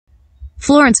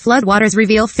Florence floodwaters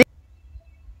reveal fish.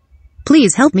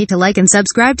 Please help me to like and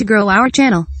subscribe to grow our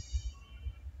channel.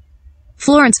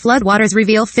 Florence floodwaters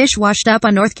reveal fish washed up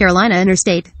on North Carolina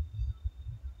interstate.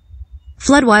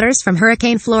 Floodwaters from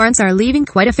Hurricane Florence are leaving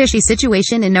quite a fishy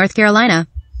situation in North Carolina.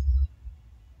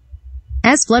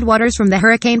 As floodwaters from the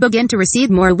hurricane begin to recede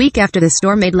more a week after the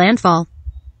storm made landfall.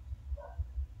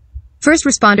 First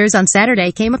responders on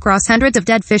Saturday came across hundreds of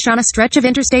dead fish on a stretch of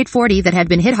Interstate 40 that had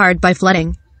been hit hard by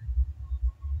flooding.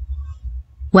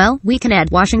 Well, we can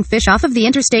add washing fish off of the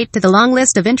interstate to the long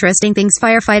list of interesting things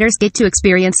firefighters get to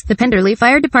experience, the Penderley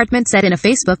Fire Department said in a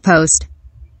Facebook post.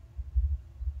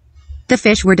 The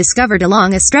fish were discovered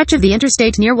along a stretch of the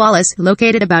interstate near Wallace,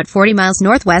 located about 40 miles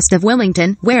northwest of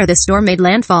Wilmington, where the storm made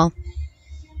landfall.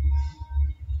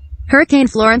 Hurricane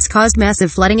Florence caused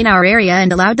massive flooding in our area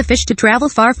and allowed the fish to travel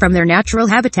far from their natural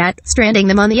habitat, stranding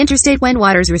them on the interstate when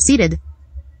waters receded,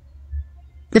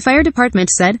 the fire department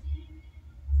said.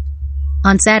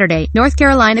 On Saturday, North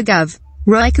Carolina Gov.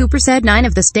 Roy Cooper said 9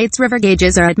 of the state's river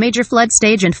gauges are at major flood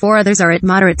stage and 4 others are at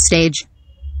moderate stage,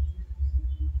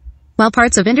 while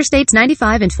parts of Interstates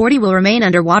 95 and 40 will remain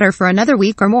underwater for another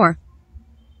week or more.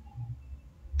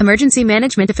 Emergency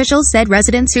management officials said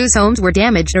residents whose homes were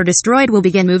damaged or destroyed will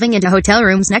begin moving into hotel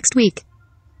rooms next week.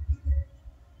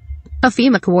 A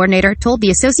FEMA coordinator told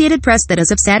the Associated Press that as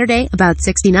of Saturday, about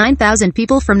 69,000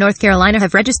 people from North Carolina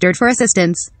have registered for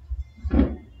assistance.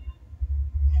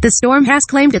 The storm has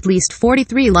claimed at least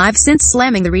 43 lives since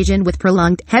slamming the region with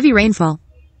prolonged, heavy rainfall.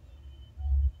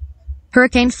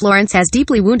 Hurricane Florence has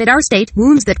deeply wounded our state,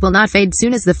 wounds that will not fade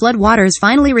soon as the flood waters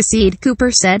finally recede, Cooper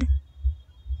said.